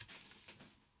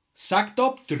Sagt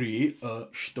op 3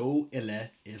 sto ille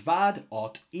ivad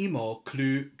ot emo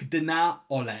clú gdina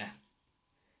ole.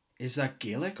 Is that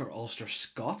Gaelic or Ulster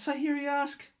Scots, I hear you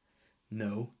ask?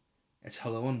 No, it's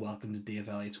hello and welcome to Dave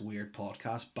Elliott's Weird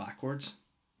Podcast backwards.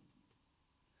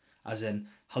 As in,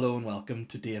 hello and welcome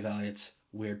to Dave Elliott's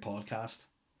Weird Podcast,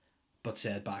 but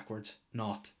said backwards,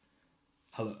 not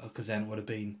hello, because then it would have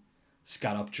been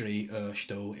Scat up 3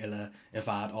 sto ille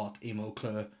ivad ot emo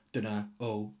clú Duna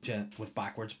O with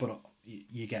backwards, but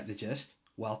you get the gist.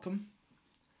 Welcome.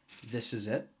 This is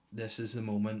it. This is the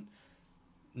moment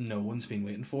no one's been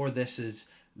waiting for. This is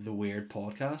the Weird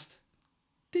Podcast.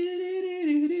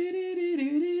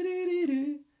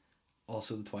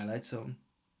 Also the Twilight Zone.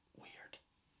 Weird.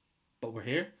 But we're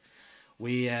here.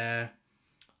 We are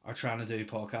trying to do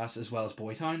podcasts as well as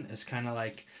Boytown. It's kind of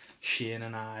like Shane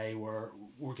and I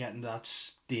we're getting to that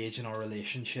stage in our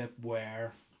relationship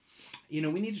where, you know,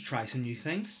 we need to try some new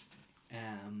things.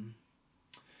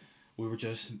 We were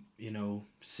just, you know,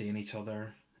 seeing each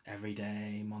other every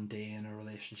day, mundane. Our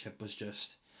relationship was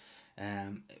just,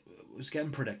 it was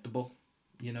getting predictable.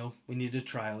 You know, we needed to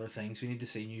try other things. We needed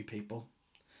to see new people.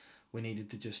 We needed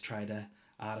to just try to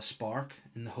add a spark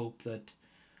in the hope that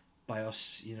by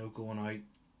us, you know, going out,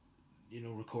 you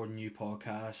know, recording new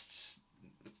podcasts,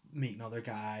 meeting other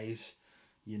guys,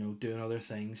 you know, doing other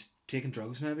things, taking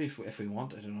drugs maybe if we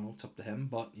want. I don't know, it's up to him,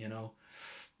 but you know,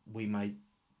 we might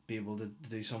be able to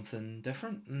do something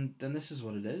different, and then this is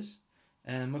what it is.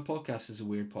 My podcast is a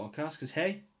weird podcast because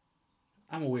hey,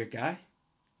 I'm a weird guy.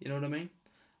 You know what I mean?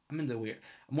 I'm into weird.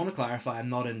 I want to clarify, I'm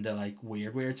not into like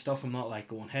weird stuff. I'm not like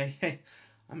going, hey,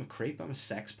 I'm a creep, I'm a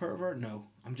sex pervert. No,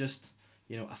 I'm just,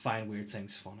 you know, I find weird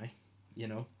things funny. You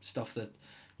know, stuff that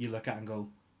you look at and go,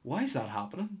 why is that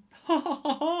happening? Ha ha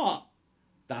ha ha.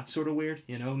 That sort of weird,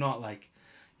 you know, not like,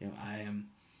 you know, I am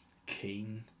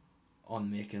keen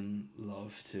on making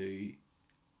love to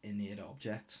innate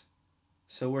objects.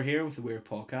 So we're here with the Weird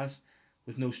Podcast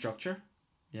with no structure,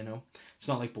 you know. It's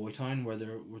not like Boytown where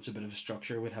there was a bit of a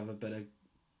structure, we'd have a bit of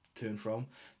to and from.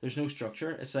 There's no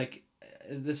structure. It's like,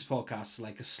 this podcast is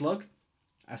like a slug,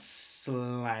 a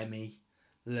slimy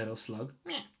little slug,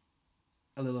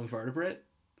 a little invertebrate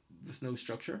with no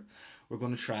structure. We're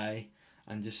going to try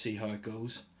and just see how it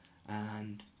goes,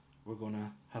 and we're going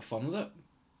to have fun with it.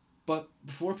 But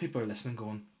before people are listening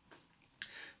going,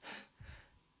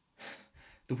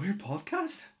 the Weird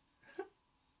Podcast?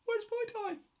 Where's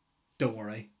Boytown? Don't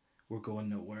worry, we're going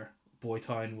nowhere.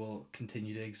 Boytown will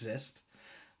continue to exist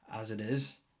as it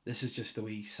is. This is just a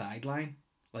wee sideline.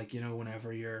 Like, you know,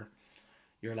 whenever you're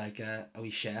like a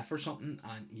wee chef or something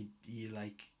and you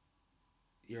like,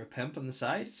 you're a pimp on the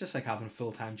side. It's just like having a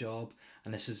full-time job,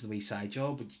 and this is the wee side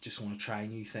job, but you just want to try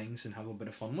new things and have a bit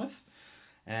of fun with.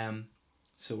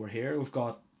 So we're here. We've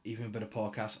got even a bit of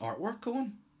podcast artwork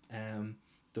going.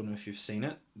 Don't know if you've seen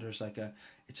it. There's like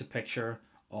it's a picture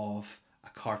of a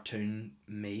cartoon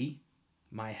me,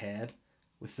 my head,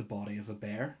 with the body of a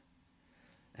bear.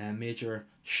 Major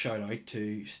shout out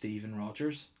to Stephen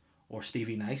Rogers, or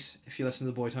Stevie Nice. If you listen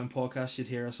to the Boytown podcast, you'd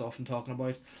hear us often talking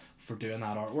about, for doing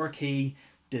that artwork. He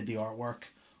did the artwork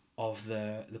of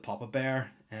the Papa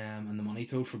Bear and the Money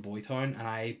Toad for Boytown, and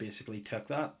I basically took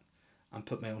that and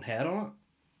put my own head on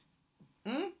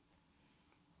it.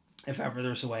 If ever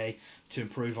there's a way to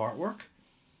improve artwork,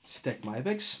 stick my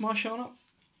big smush on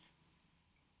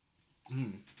it.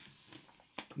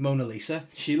 Mona Lisa,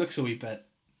 she looks a wee bit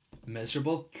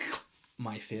miserable.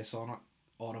 My face on it,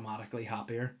 automatically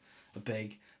happier. A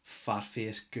big fat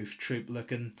face goof troop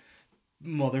looking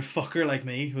motherfucker like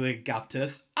me with a gap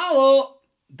tooth. Hello!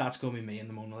 That's going to be me in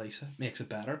the Mona Lisa. Makes it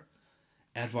better.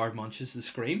 Edvard Munch's The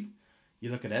Scream.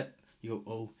 You look at it, you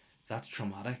go, oh, that's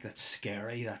traumatic, that's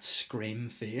scary, that scream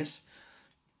face.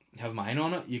 You have mine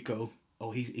on it, you go,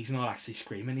 oh, he's not actually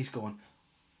screaming, he's going,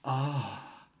 oh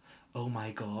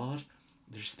my god,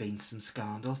 there's been some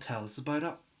scandal, tell us about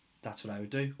it. That's what I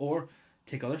would do. Or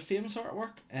take other famous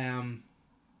artwork.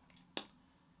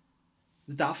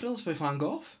 The Daffodils by Van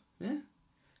Gogh. Yeah.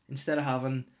 Instead of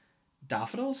having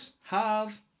daffodils,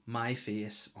 have my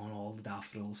face on all the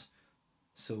daffodils.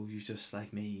 So you just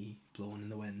like me blowing in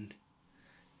the wind.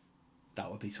 That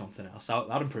would be something else.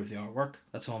 That'd improve the artwork.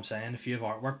 That's all I'm saying. If you have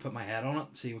artwork, put my head on it.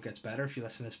 See what gets better. If you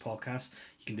listen to this podcast,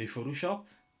 you can do Photoshop.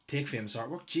 Take famous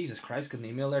artwork. Jesus Christ, get an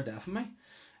email there, definitely.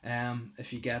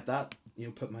 If you get that, you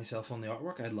know, put myself on the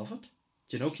artwork. I'd love it.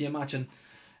 Do you know? Can you imagine?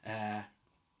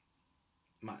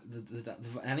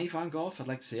 Any Van Gogh? I'd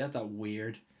like to see it. That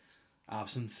weird,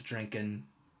 absinthe drinking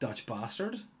Dutch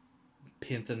bastard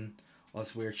painting all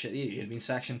this weird shit. He'd been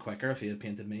sectioned quicker if he had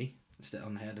painted me instead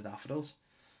on the head of daffodils.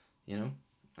 You know,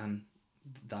 and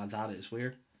that is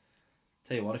weird.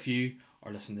 Tell you what, if you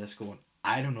are listening to this going,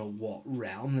 I don't know what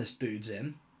realm this dude's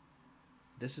in,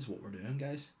 this is what we're doing,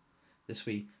 guys. This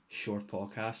wee short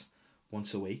podcast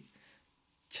once a week,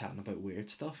 chatting about weird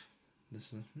stuff.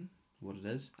 This is what it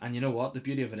is. And you know what? The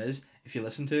beauty of it is, if you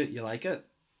listen to it, you like it,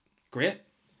 great.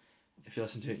 If you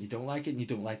listen to it and you don't like it and you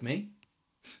don't like me,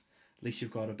 at least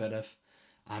you've got a bit of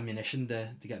ammunition to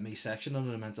get me sectioned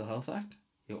under the Mental Health Act.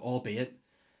 You know, albeit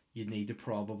you'd need to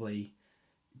probably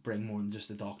bring more than just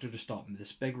the doctor to stop me.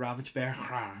 This big ravage bear,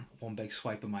 one big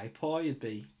swipe of my paw,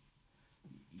 you'd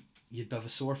have a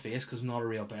sore face because I'm not a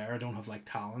real bear. I don't have like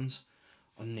talons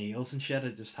on nails and shit. I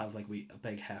just have like a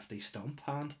big hefty stump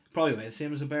hand. Probably the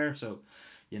same as a bear. So,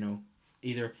 you know,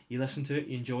 either you listen to it,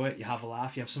 you enjoy it, you have a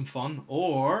laugh, you have some fun,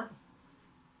 or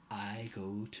I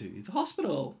go to the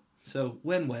hospital. So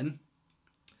win-win.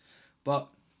 But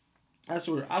as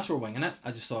we're winging it,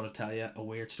 I just thought I'd tell you a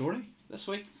weird story this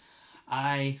week.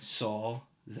 I saw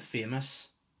the famous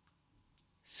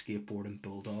skateboarding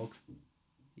bulldog.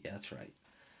 Yeah, that's right.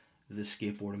 The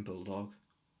skateboarding bulldog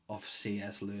of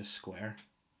C.S. Lewis Square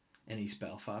in East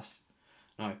Belfast.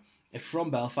 Now, if you're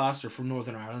from Belfast or from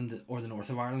Northern Ireland or the north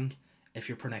of Ireland, if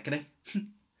you're pernickety,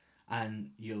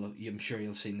 and I'm sure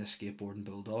you'll have seen this skateboarding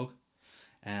bulldog.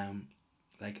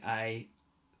 Like I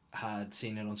had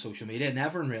seen it on social media,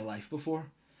 never in real life before,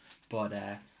 but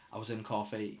I was getting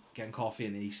coffee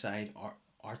in the East Side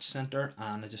Arts Centre,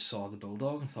 and I just saw the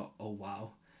bulldog and thought, oh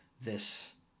wow,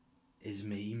 this is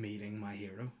me meeting my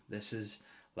hero. This is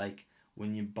like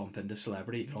when you bump into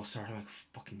celebrity, it all started like,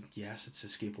 fucking yes, it's a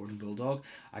skateboarding bulldog.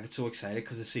 I got so excited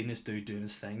because I seen this dude doing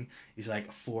his thing. He's like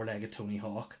a four-legged Tony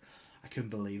Hawk. I couldn't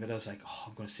believe it. I was like, oh,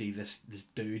 I'm going to see this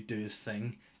dude do his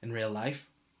thing in real life.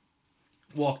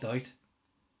 Walked out.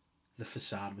 The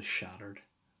facade was shattered.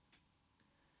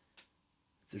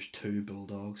 There's two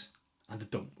bulldogs and they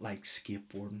don't like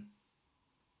skateboarding.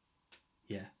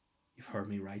 Yeah, you've heard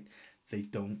me right. They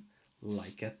don't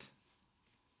like it.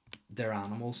 They're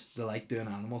animals. They like doing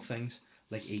animal things,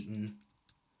 like eating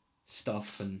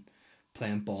stuff and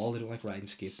playing ball. They don't like riding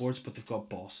skateboards, but they've got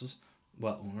bosses,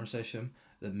 well, owners I assume,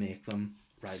 that make them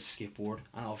ride a skateboard.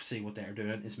 And obviously what they're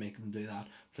doing is making them do that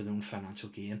for their own financial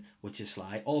gain, which is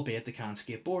sly, albeit they can't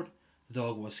skateboard. The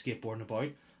dog was skateboarding about,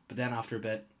 but then after a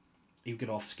bit, he would get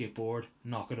off the skateboard,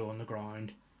 knock it on the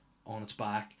ground, on its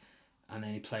back, and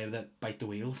then he'd play with it, bite the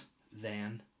wheels.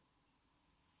 Then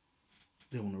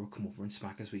the owner would come over and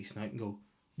smack his wee snout and go,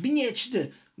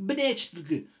 Benechta,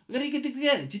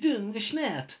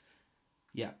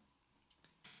 yeah.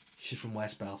 She's from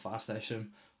West Belfast, I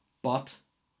assume. But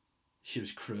she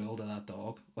was cruel to that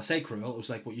dog. Well, I say cruel, it was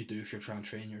like what you do if you're trying to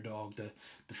train your dog to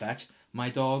fetch. My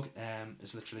dog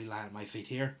is literally lying at my feet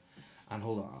here. And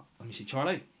hold on, let me see,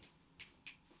 Charlie.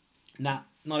 Nah,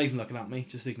 not even looking at me,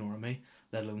 just ignoring me,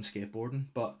 let alone skateboarding.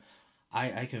 But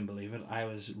I couldn't believe it. I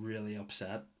was really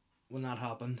upset when that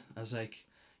happened. I was like,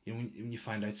 you know, when you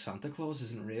find out Santa Claus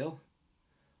isn't real,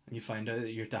 and you find out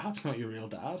that your dad's not your real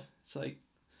dad, it's like,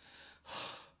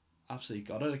 absolutely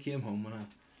got it. I came home and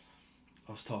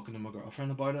I was talking to my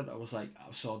girlfriend about it. I was like,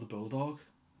 I saw the bulldog,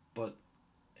 but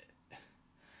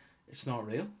it's not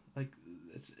real. Like,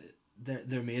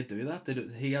 they're made to do that.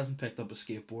 He hasn't picked up a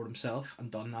skateboard himself and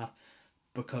done that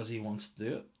because he wants to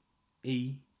do it.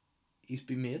 He's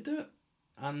been made to it,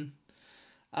 and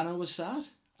I was sad.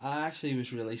 I actually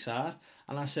was really sad,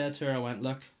 and I said to her, I went,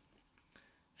 look,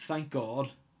 thank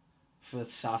God for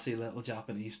that sassy little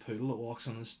Japanese poodle that walks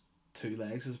on his two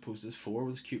legs as opposed to his four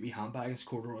with his cute wee handbag and his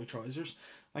corduroy trousers.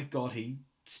 Thank God he's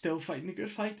still fighting a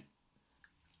good fight.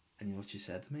 And you know what she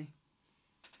said to me?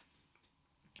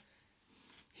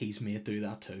 He's made do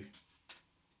that too.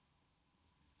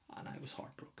 And I was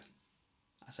heartbroken.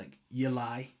 I was like, you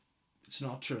lie. It's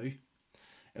not true.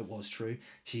 It was true.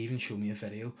 She even showed me a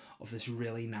video of this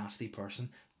really nasty person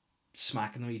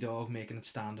smacking the wee dog, making it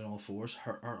stand on all fours,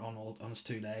 on his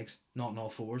two legs, not on all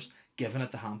fours, giving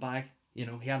it the handbag. You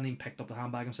know, he hadn't even picked up the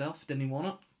handbag himself, didn't even want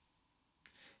it.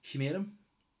 She made him.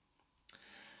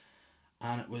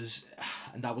 And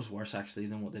that was worse actually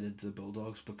than what they did to the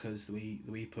bulldogs, because the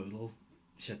wee poodle,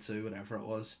 Shih Tzu, whatever it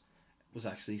was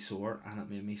actually sore, and it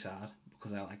made me sad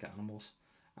because I like animals.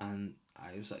 And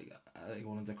I was like, I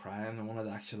wanted to cry, and I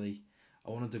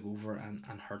wanted to go over and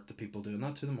hurt the people doing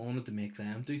that to them. I wanted to make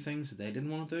them do things that they didn't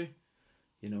want to do.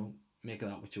 You know, make of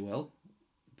that what you will.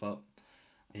 But,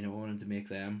 you know, I wanted to make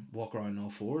them walk around on all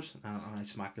fours, and I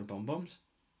smack their bum-bums.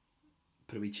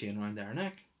 Put a wee chain around their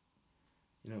neck.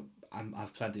 You know,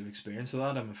 I've plenty of experience with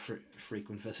that. I'm a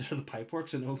frequent visitor to the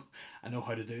Pipeworks. I know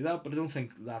how to do that, but I don't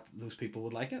think that those people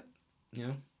would like it. You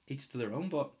know, each to their own,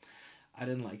 but I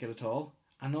didn't like it at all.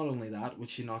 And not only that, would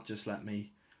she not just let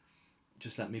me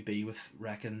just let me be with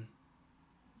wrecking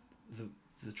the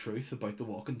the truth about the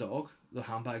walking dog, the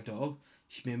handbag dog.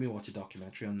 She made me watch a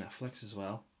documentary on Netflix as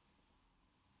well.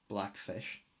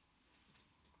 Blackfish.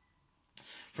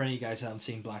 For any of you guys who haven't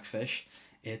seen Blackfish,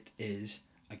 it is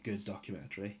a good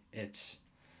documentary. It's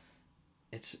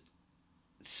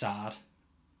sad.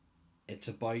 It's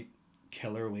about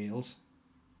killer whales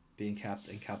being kept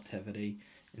in captivity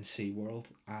in SeaWorld,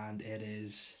 and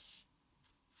it's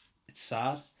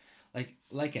sad.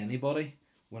 Like anybody,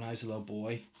 when I was a little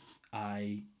boy,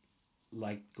 I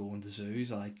liked going to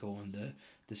zoos. I liked going to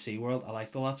SeaWorld. I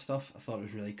liked all that stuff. I thought it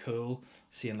was really cool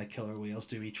seeing like killer whales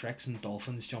do wee tricks and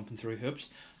dolphins jumping through hoops.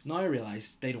 Now I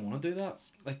realise they don't want to do that.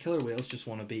 Like killer whales just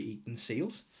want to be eating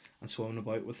seals and swimming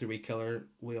about with their wee killer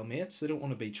whale mates. They don't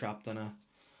want to be trapped in a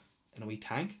wee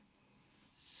tank.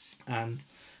 And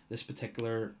this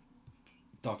particular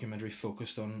documentary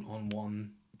focused on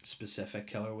one specific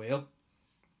killer whale,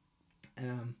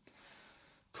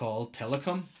 called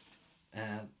Telecom.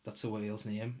 That's the whale's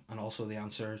name, and also the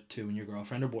answer to when your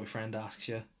girlfriend or boyfriend asks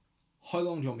you, "How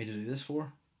long do you want me to do this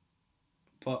for?"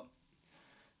 But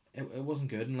it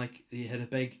wasn't good, and like he had a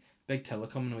big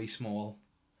Telecom in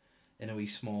a wee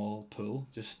small pool,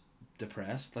 just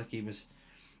depressed. Like he was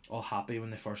all happy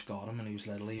when they first got him, and he was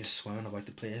literally just swimming about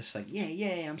the place, like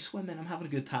yeah, I'm swimming, I'm having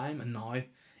a good time, and now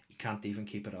he can't even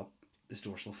keep it up. His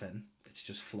dorsal fin, it's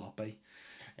just floppy.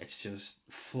 It's just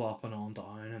flopping on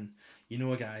down, and you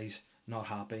know a guy's not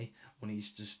happy when he's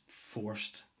just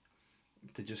forced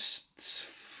to just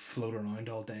float around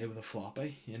all day with a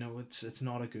floppy. You know, it's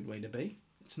not a good way to be.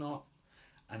 It's not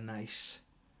a nice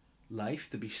life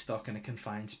to be stuck in a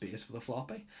confined space with a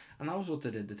floppy, and that was what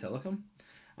they did to Telecom.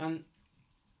 And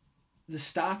the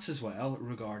stats as well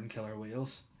regarding killer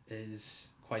whales is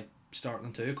quite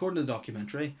startling too. According to the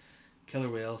documentary, killer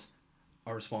whales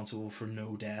are responsible for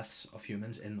no deaths of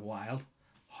humans in the wild.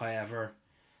 However,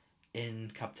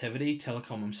 in captivity,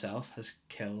 Telecom himself has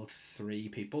killed 3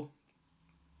 people,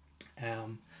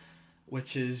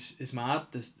 which is mad.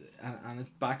 And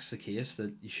it backs the case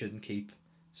that you shouldn't keep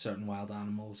certain wild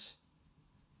animals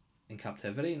in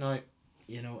captivity. Now,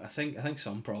 you know, I think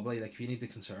some probably, like, if you need to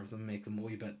conserve them, make them a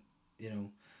wee bit, you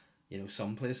know,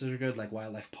 some places are good, like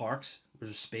wildlife parks, where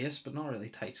there's space, but not really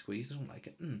tight squeezed. I don't like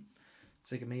it.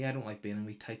 It's like me, I don't like being in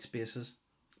wee tight spaces.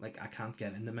 Like, I can't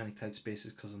get into many tight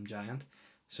spaces because I'm giant.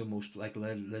 So most, like,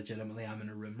 legitimately, I'm in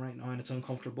a room right now and it's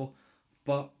uncomfortable.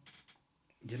 But,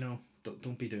 you know,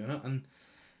 don't be doing it. And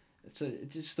it's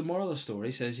just the moral of the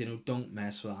story says, you know, don't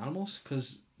mess with animals,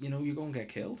 because, you know, you're going to get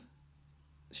killed.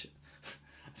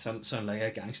 Sound like a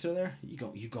gangster there. You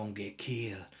gonna get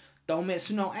killed. Don't mess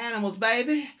with no animals,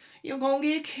 baby. You're gonna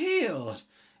get killed,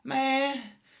 man.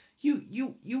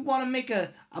 You want to make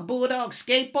a bulldog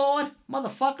skateboard,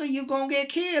 motherfucker? You gonna get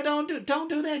killed. Don't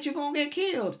do that. You're gonna get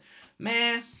killed,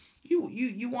 man.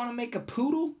 You want to make a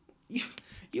poodle?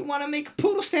 You want to make a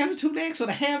poodle stand on 2 legs with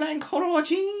a handbag and corduroy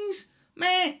jeans,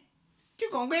 man?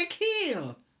 You gonna get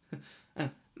killed,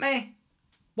 man.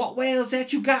 What whale is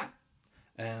that you got?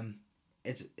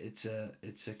 It's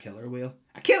a killer whale.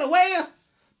 A killer whale,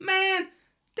 man.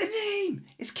 The name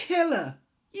is Killer.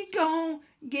 You gon'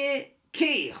 get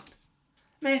killed,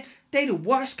 man. They the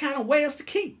worst kind of whales to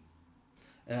keep.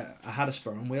 I had a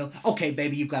sperm whale. Okay,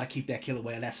 baby, you gotta keep that killer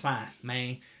whale. That's fine,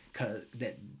 man. Cause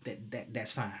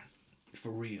that's fine.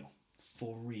 For real. So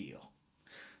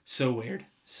weird.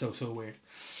 So weird.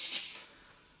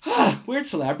 Weird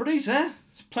celebrities, eh?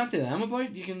 There's plenty of them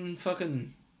about. You can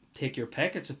fucking take your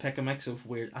pick. It's a pick a mix of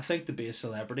weird. I think to be a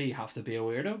celebrity, you have to be a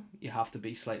weirdo. You have to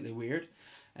be slightly weird.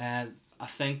 And I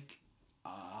think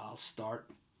I'll start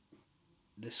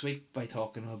this week by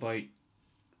talking about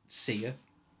Sia.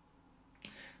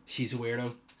 She's a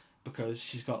weirdo because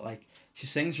she's got like, she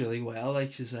sings really well.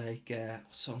 Like, she's like, what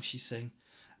song she sing?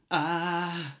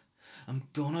 I'm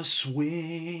gonna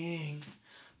swing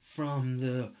from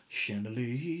the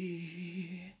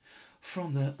chandelier.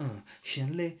 From the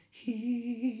chandelier.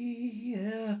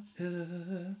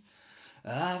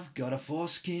 I've got a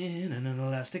foreskin and an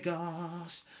elastic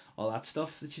ass. All that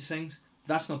stuff that she sings.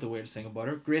 That's not the weirdest thing about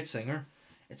her. Great singer.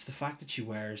 It's the fact that she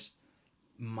wears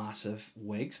massive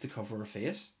wigs to cover her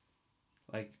face.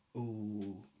 Like,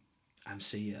 ooh, I'm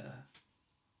Sia.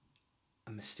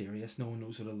 I'm mysterious. No one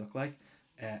knows what I look like.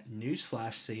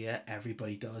 Newsflash, Sia,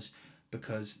 everybody does,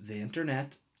 because the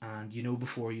internet, and you know,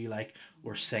 before you like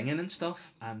were singing and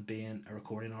stuff and being a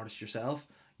recording artist yourself,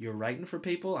 you're writing for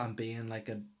people and being like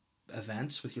at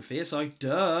events with your face out.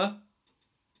 Duh.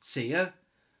 Sia.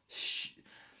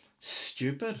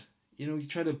 Stupid. You know, you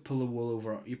try to pull a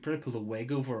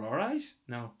wig over our eyes.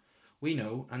 No, we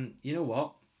know. And you know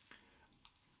what?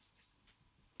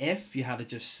 if you had to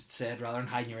just said, rather than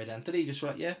hiding your identity, you just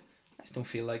went, yeah, I just don't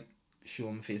feel like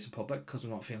showing my face in public because I'm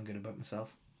not feeling good about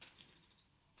myself.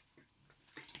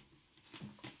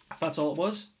 If that's all it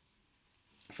was,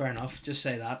 fair enough, just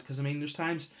say that. Because I mean, there's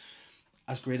times,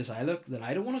 as great as I look, that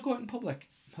I don't want to go out in public,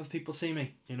 have people see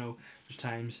me. You know, there's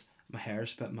times my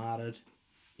hair's a bit matted,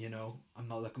 you know, I'm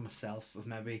not looking myself. I've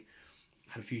maybe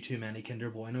had a few too many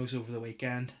Kinder Buenos over the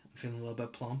weekend. I'm feeling a little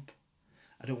bit plump.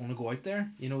 I don't want to go out there.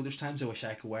 You know, there's times I wish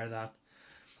I could wear that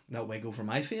wig over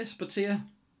my face. But see ya,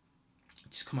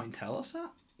 just come out and tell us that.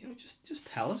 You know, just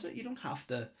tell us it. You don't have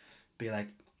to be like,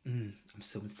 I'm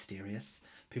so mysterious.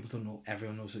 People don't know.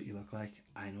 Everyone knows what you look like.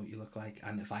 I know what you look like.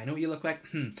 And if I know what you look like,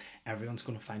 everyone's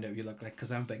going to find out what you look like.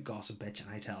 Because I'm a big gossip bitch and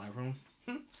I tell everyone.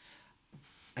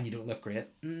 And you don't look great.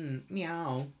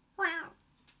 Meow.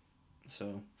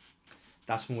 So,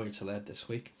 that's my weird celeb this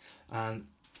week. And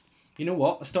you know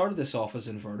what? I started this off as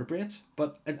invertebrates,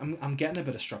 but I'm getting a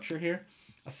bit of structure here.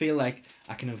 I feel like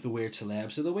I can have the weird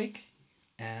celebs of the week.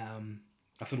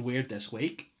 I've had weird this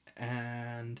week,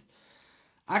 and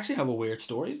I actually have a weird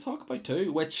story to talk about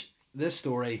too. Which this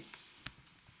story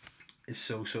is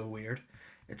so weird.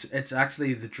 It's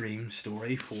actually the dream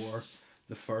story for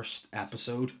the first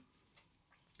episode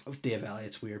of Dave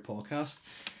Elliott's Weird Podcast.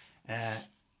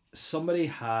 Somebody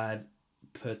had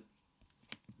put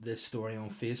this story on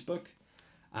Facebook,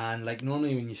 and like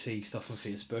normally when you see stuff on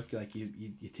Facebook, like you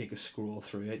take a scroll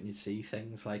through it and you see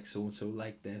things like so and so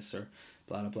like this or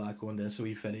blah blah blah, going to this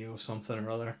wee video of something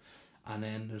or other, and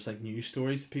then there's like news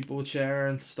stories that people would share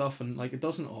and stuff, and like it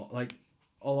doesn't all, like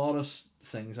a lot of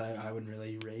things I wouldn't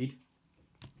really read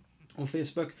on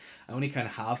Facebook. I only kind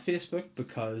of have Facebook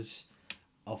because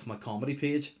of my comedy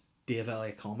page, Dave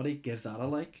Elliott Comedy. Give that a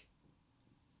like,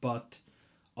 but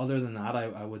other than that,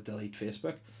 I would delete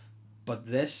Facebook. But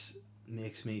this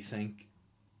makes me think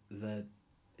that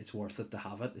it's worth it to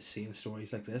have it, is seeing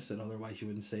stories like this that otherwise you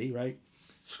wouldn't see, right?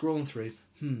 Scrolling through,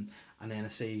 and then I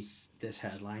see this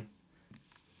headline.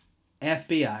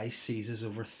 FBI seizes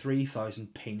over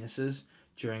 3,000 penises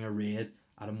during a raid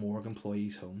at a morgue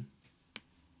employee's home.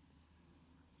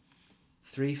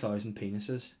 3,000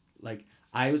 penises. Like,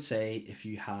 I would say if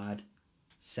you had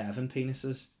 7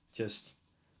 penises just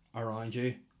around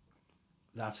you,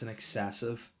 that's an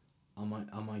excessive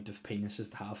amount of penises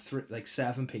to have.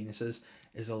 7 penises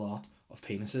is a lot of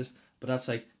penises, but that's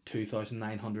like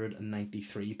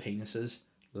 2,993 penises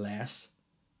less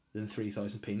than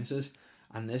 3,000 penises,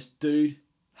 and this dude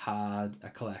had a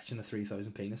collection of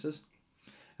 3,000 penises.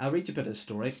 I'll read you a bit of the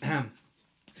story.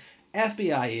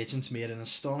 FBI agents made an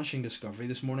astonishing discovery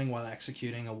this morning while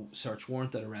executing a search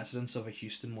warrant at a residence of a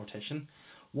Houston mortician.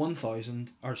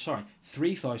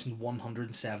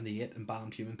 3,178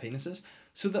 embalmed human penises.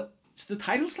 So the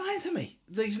title's lying to me.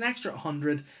 There's an extra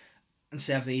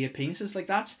 178 penises. Like,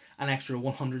 that's an extra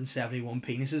 171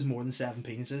 penises, more than 7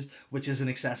 penises, which is an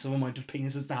excessive amount of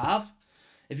penises to have.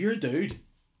 If you're a dude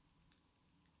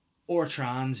or a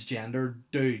transgender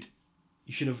dude,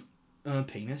 you should have a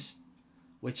penis,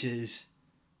 which is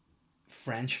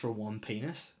French for one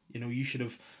penis. You know, you should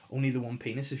have only the one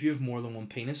penis. If you have more than one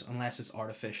penis, unless it's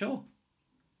artificial,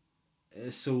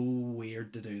 it's so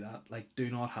weird to do that. Like, do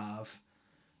not have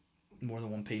more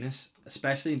than one penis,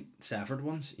 especially severed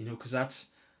ones, you know, because that's,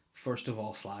 first of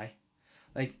all, sly.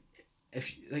 Like,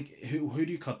 who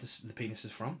do you cut the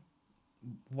penises from?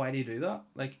 Why do you do that?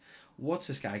 Like, what's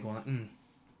this guy going like,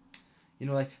 You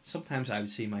know, like, sometimes I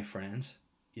would see my friends,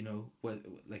 you know,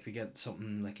 like they get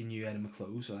something like a new item of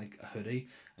clothes or like a hoodie,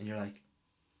 and you're like,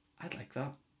 I'd like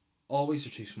that. Always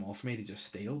they're too small for me to just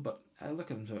steal, but I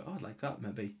look at them and say, I'd like that,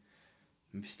 maybe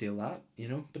steal that, you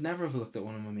know. But never have I looked at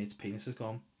one of my mates' penises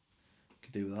gone,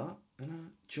 could do that in a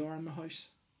jar in my house.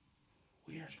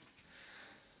 Weird.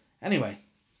 Anyway,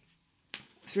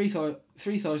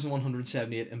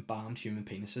 3,178 embalmed human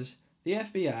penises. The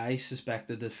FBI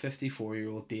suspected the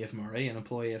 54-year-old Dave Murray, an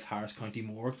employee of Harris County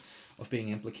Morgue, of being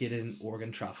implicated in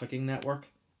organ trafficking network.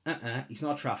 He's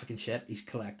not trafficking shit, he's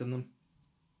collecting them.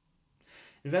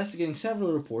 Investigating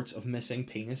several reports of missing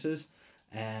penises,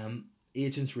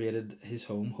 agents raided his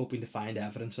home hoping to find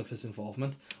evidence of his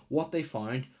involvement. What they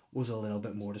found was a little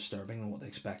bit more disturbing than what they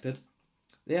expected.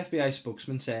 The FBI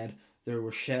spokesman said there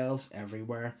were shelves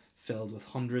everywhere filled with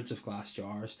hundreds of glass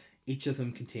jars. Each of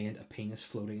them contained a penis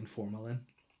floating in formalin.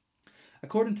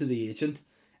 According to the agent,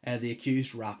 the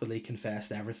accused rapidly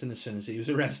confessed everything as soon as he was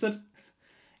arrested.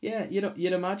 Yeah,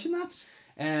 you'd imagine that.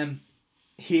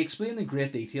 He explained in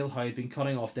great detail how he'd been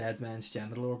cutting off dead men's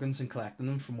genital organs and collecting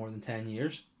them for more than 10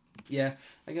 years. Yeah,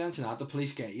 I can imagine that. The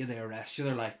police get you, they arrest you,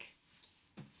 they're like,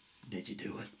 did you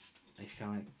do it? And he's kind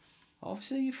of like,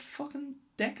 obviously, you fucking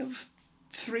dick of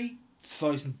 3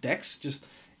 thousand dicks just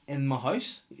in my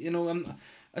house. You know,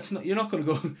 it's not. You're not gonna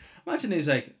go. Imagine he's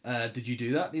like, "Did you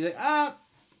do that?" And he's like,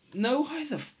 no. How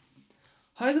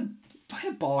the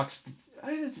bollocks? How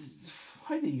did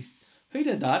how these? Who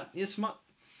did that? It's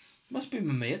must be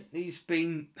my mate. He's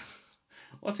been.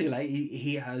 What's he like?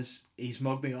 He's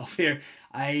mugged me off here.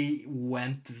 I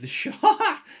went to the shop.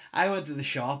 I went to the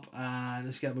shop and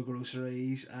let's get my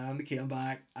groceries and I came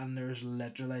back and there's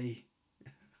literally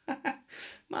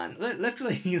man,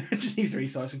 literally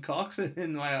 3,000 cocks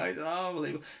in my house. Oh,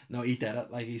 unbelievable. No, he did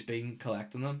it. Like he's been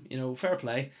collecting them. You know, fair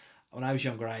play. When I was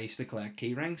younger I used to collect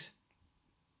key rings.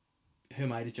 Who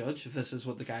am I to judge if this is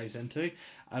what the guy was into?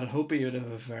 I'd hope he would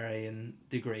have a varying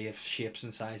degree of shapes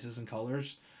and sizes and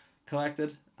colours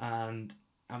collected, and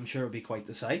I'm sure it'd be quite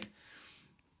the sight.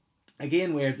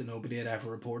 Again, weird that nobody had ever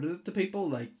reported it to people.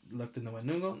 Like looked in the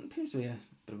window and gone, appears to be a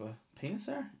bit of a penis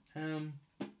there.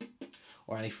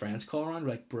 Or any friends call around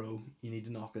like, bro, you need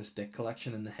to knock this dick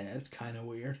collection in the head. It's kind of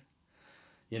weird,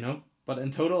 you know. But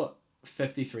in total,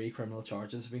 53 criminal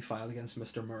charges have been filed against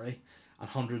Mr. Murray, and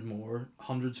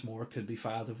hundreds more could be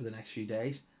filed over the next few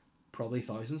days. Probably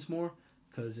thousands more,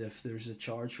 because if there's a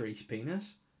charge for each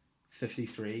penis,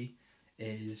 53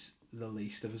 is the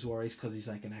least of his worries, because he's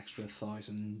like an extra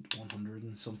 1,100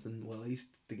 and something willies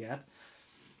to get.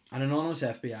 An anonymous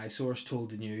FBI source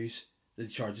told the news that the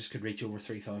charges could reach over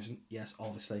 3,000. Yes,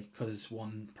 obviously, because it's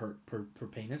one per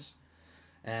penis.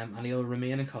 And he'll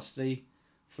remain in custody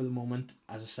for the moment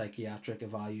as a psychiatric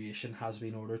evaluation has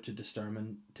been ordered to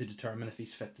determine if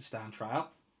he's fit to stand trial.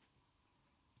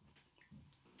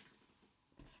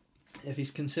 If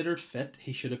he's considered fit,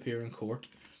 he should appear in court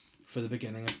for the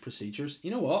beginning of procedures.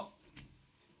 You know what?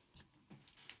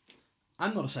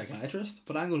 I'm not a psychiatrist,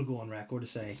 but I'm going to go on record to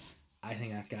say I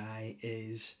think that guy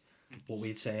is what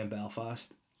we'd say in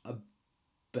Belfast, a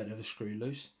bit of a screw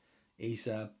loose. He's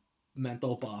a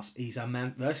mental boss.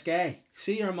 This guy.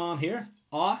 See your man here?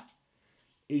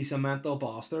 He's a mental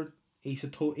bastard. He's a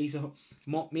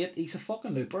mate. He's a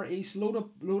fucking looper. He's load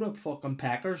of fucking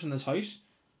peckers in his house.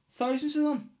 Thousands of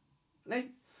them. Like,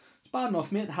 it's bad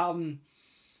enough, mate, having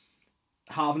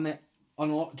it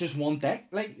on just one dick.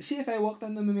 Like, see if I walked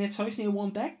into my mate's house and he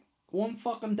had one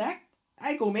fucking dick,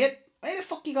 I go, mate, why the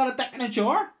fuck you got a dick in a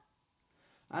jar?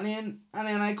 And then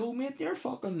I go, mate, your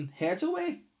fucking head's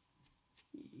away.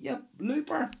 You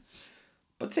looper.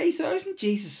 But 3,000,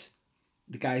 Jesus.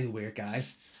 The guy's a weird guy.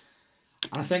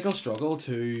 And I think I'll struggle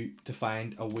to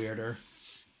find a weirder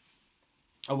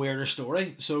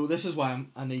story. So this is why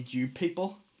I need you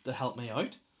people to help me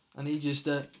out. I need you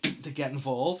to get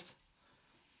involved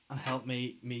and help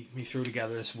me throw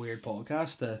together this weird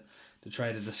podcast to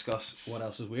try to discuss what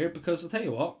else is weird. Because I'll tell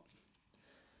you what,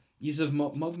 yous have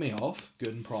mugged me off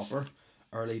good and proper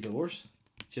early doors.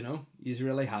 Do you know? Yous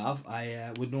really have.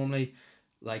 I would normally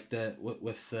like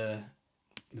with the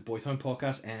Boytown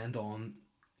podcast end on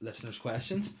listeners'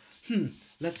 questions.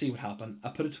 Let's see what happened. I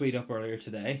put a tweet up earlier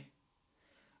today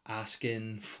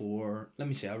asking for, let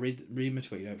me see, I'll read my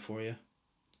tweet out for you.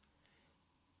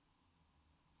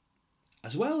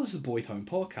 As well as the Boytown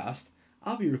podcast,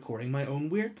 I'll be recording my own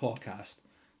weird podcast.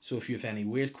 So if you have any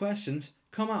weird questions,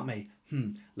 come at me.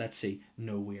 Let's see,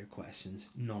 no weird questions,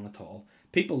 none at all.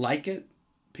 People like it,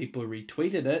 people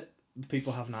retweeted it,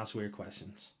 people haven't asked weird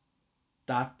questions.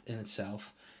 That in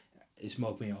itself is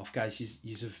mugged me off, guys.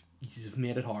 You have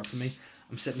made it hard for me.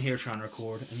 I'm sitting here trying to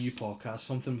record a new podcast,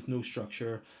 something with no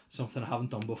structure, something I haven't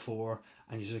done before,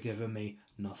 and you're giving me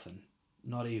nothing,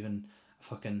 not even a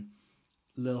fucking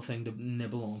little thing to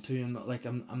nibble onto. And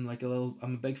I'm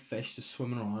a big fish just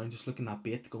swimming around, just looking at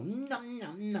bait to go nom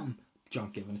nom nom.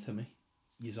 Junk giving it to me.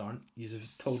 Yous aren't. Yous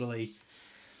have totally.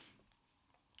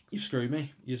 You've screwed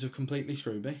me. Yous have completely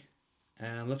screwed me.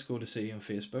 Let's go to see on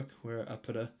Facebook where I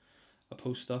put a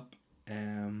post up.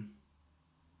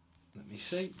 Let me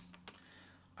see.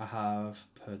 I have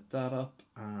put that up,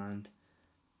 and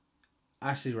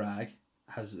Ashley Rag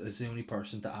is the only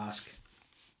person to ask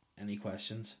any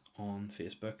questions on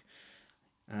Facebook,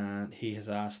 and he has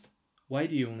asked, why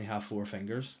do you only have 4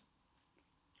 fingers?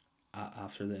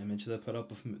 After the image that I put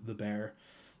up of the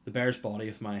bear's body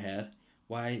with my head,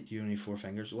 why do you only have 4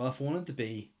 fingers? Well, if I wanted to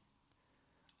be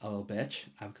a little bitch,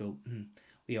 I would go,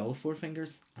 we all have 4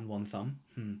 fingers and 1 thumb.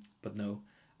 But no,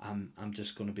 I'm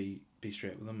just going to be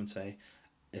straight with them and say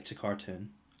it's a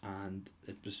cartoon and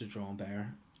it was a drawn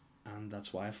bear, and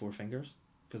that's why I have 4 fingers,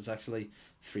 because it's actually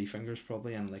 3 fingers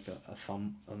probably and like a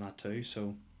thumb on that too.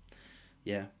 So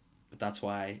yeah, but that's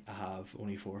why I have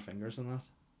only 4 fingers on that,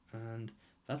 and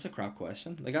that's a crap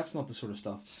question. Like, that's not the sort of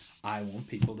stuff I want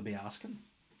people to be asking.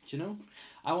 Do you know?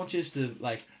 I want you to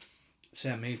like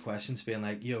send me questions being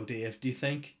like, yo Dave, do you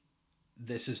think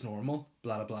this is normal,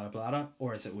 blah blah blah blah,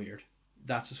 or is it weird?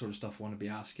 That's the sort of stuff I want to be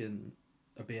asking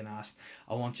or being asked.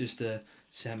 I want you to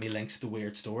send me links to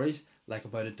weird stories, like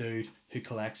about a dude who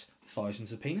collects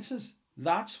thousands of penises.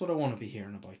 That's what I want to be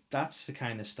hearing about. That's the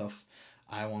kind of stuff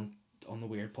I want on the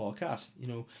Weird Podcast.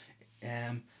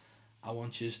 I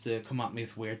want you to come at me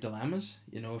with weird dilemmas.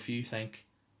 If you think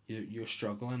you're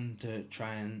struggling to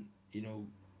try and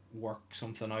work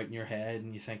something out in your head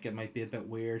and you think it might be a bit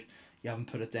weird, you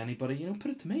haven't put it to anybody,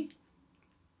 put it to me.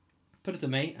 Put it to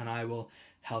me and I will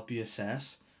help you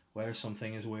assess whether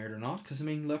something is weird or not. Because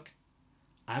look,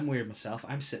 I'm weird myself.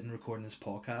 I'm sitting recording this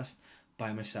podcast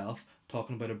by myself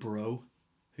talking about a bro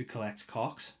who collects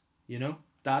cocks.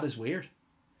 That is weird.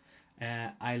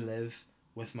 I live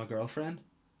with my girlfriend.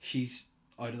 She's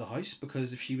out of the house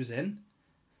because if she was in,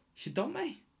 she'd dump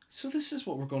me. So this is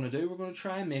what we're going to do. We're going to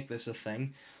try and make this a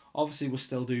thing. Obviously, we'll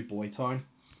still do Boytown.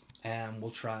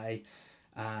 We'll try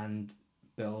and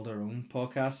build our own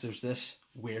podcast. There's this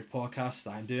weird podcast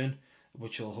that I'm doing,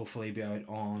 which will hopefully be out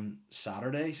on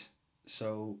Saturdays.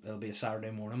 So it'll be a Saturday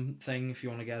morning thing if you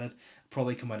want to get it.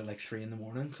 Probably come out at like 3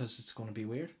 a.m. because it's going to be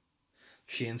weird.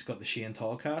 Shane's got the Shane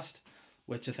Tallcast,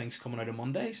 which I think's coming out on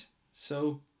Mondays.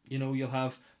 So, you'll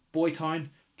have Boytown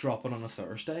dropping on a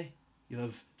Thursday. You'll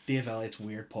have Dave Elliott's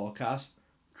Weird Podcast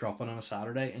dropping on a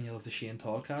Saturday, and you'll have the Shane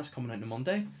Tallcast coming out on a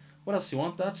Monday. What else do you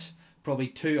want? That's probably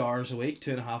 2 hours a week,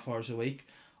 2.5 hours a week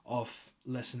of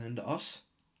listening to us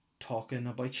talking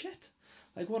about shit.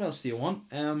 Like, what else do you want?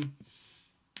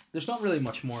 There's not really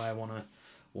much more I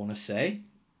wanna say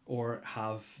or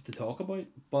have to talk about,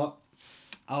 but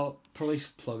I'll probably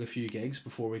plug a few gigs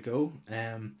before we go.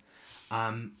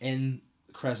 I'm in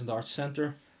Crescent Arts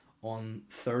Centre on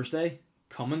Thursday,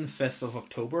 coming 5th of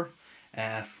October,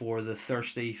 for the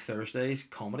Thirsty Thursdays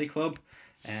Comedy Club,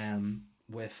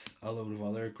 with a load of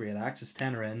other great acts. It's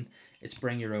tenner in. It's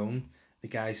bring your own. The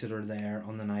guys that are there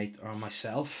on the night are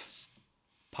myself,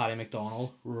 Paddy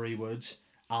McDonnell, Rory Woods,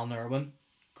 Alan Irwin,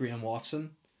 Graham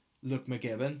Watson, Luke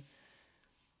McGibbon,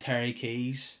 Terry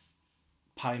Keys,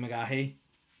 Paddy McGahey,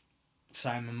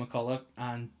 Simon McCulloch,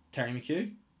 and Terry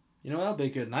McHugh. That'll be a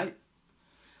good night.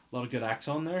 A lot of good acts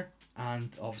on there,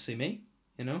 and obviously me.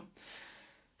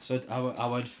 So I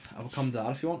would come to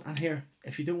that if you want. And here,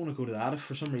 if you don't want to go to that, if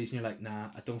for some reason you're like, nah,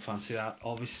 I don't fancy that.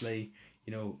 Obviously,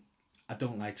 I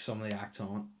don't like some of the acts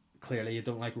on. Clearly, you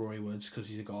don't like Rory Woods because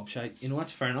he's a gobshite.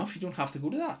 That's fair enough. You don't have to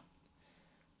go to that.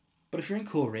 But if you're in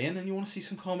Coleraine and you want to see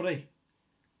some comedy,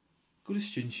 go to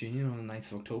Students' Union on the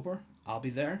 9th of October. I'll be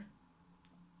there.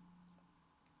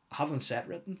 I haven't set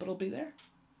written, but I'll be there.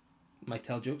 Might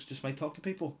tell jokes, just might talk to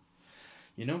people.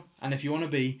 And if you want to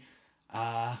be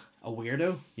a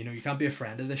weirdo, you can't be a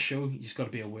friend of this show, you just got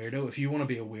to be a weirdo. If you want to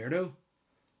be a weirdo,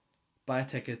 buy a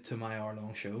ticket to my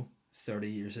hour-long show, 30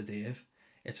 Years of Dave.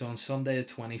 It's on Sunday the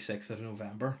 26th of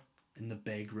November in the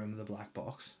big room of the Black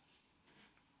Box.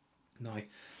 Now,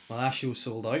 my last show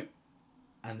sold out,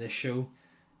 and this show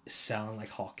is selling like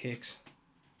hotcakes.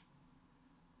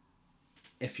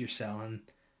 If you're selling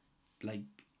like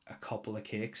a couple of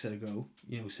cakes at a go,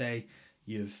 say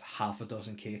you've half a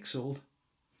dozen cakes sold,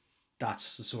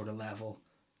 that's the sort of level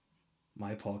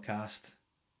my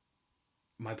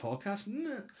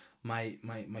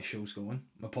show's going.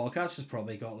 My podcast has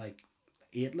probably got like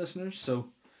 8 listeners, so you know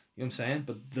what I'm saying.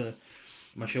 But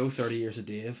my show 30 Years of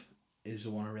Dave is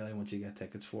the one I really want you to get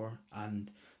tickets for,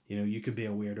 and you can be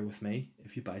a weirdo with me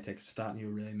if you buy tickets to that, and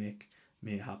you'll really make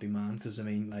me a happy man. Because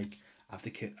I have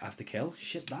to kill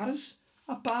shit. That is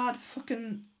a bad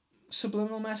fucking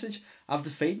subliminal message. I have to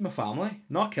feed my family,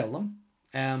 not kill them.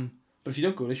 But if you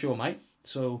don't go to the show, I might.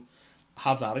 So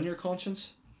have that on your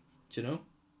conscience. Do you know?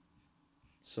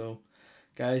 So,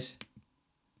 guys,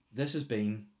 this has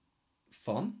been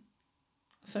fun,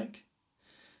 I think.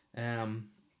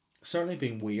 Certainly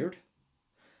been weird.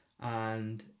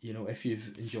 And, if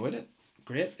you've enjoyed it,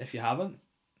 great. If you haven't,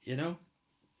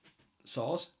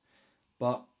 saws.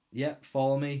 But, yeah,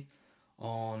 follow me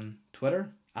on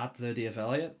Twitter, at the Dave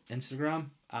Elliott,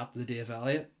 Instagram, at the Dave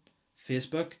Elliott,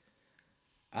 Facebook,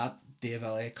 at Dave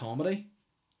Elliott Comedy,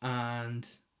 and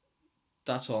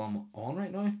that's all I'm on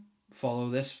right now. Follow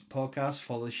this podcast,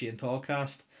 follow the Shane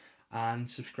Tallcast, and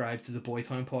subscribe to the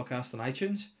Boytown podcast on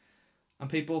iTunes. And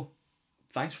people,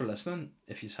 thanks for listening.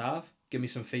 If you have, give me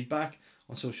some feedback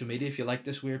on social media. If you like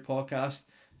this weird podcast,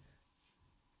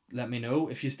 let me know.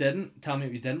 If you didn't, tell me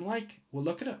what you didn't like. We'll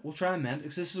look at it. We'll try and mend it,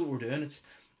 because this is what we're doing. It's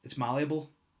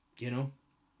malleable,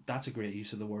 That's a great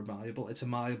use of the word malleable. It's a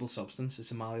malleable substance.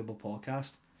 It's a malleable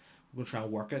podcast. We're going to try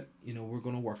and work it. We're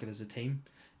going to work it as a team.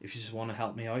 If you just want to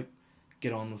help me out,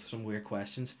 get on with some weird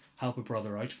questions, help a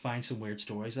brother out, find some weird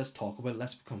stories. Let's talk about it.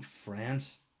 Let's become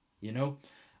friends. you know.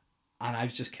 And I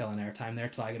was just killing airtime there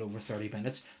till I get over 30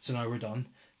 minutes. So now we're done.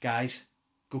 Guys,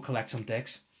 go collect some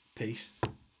dicks. Peace.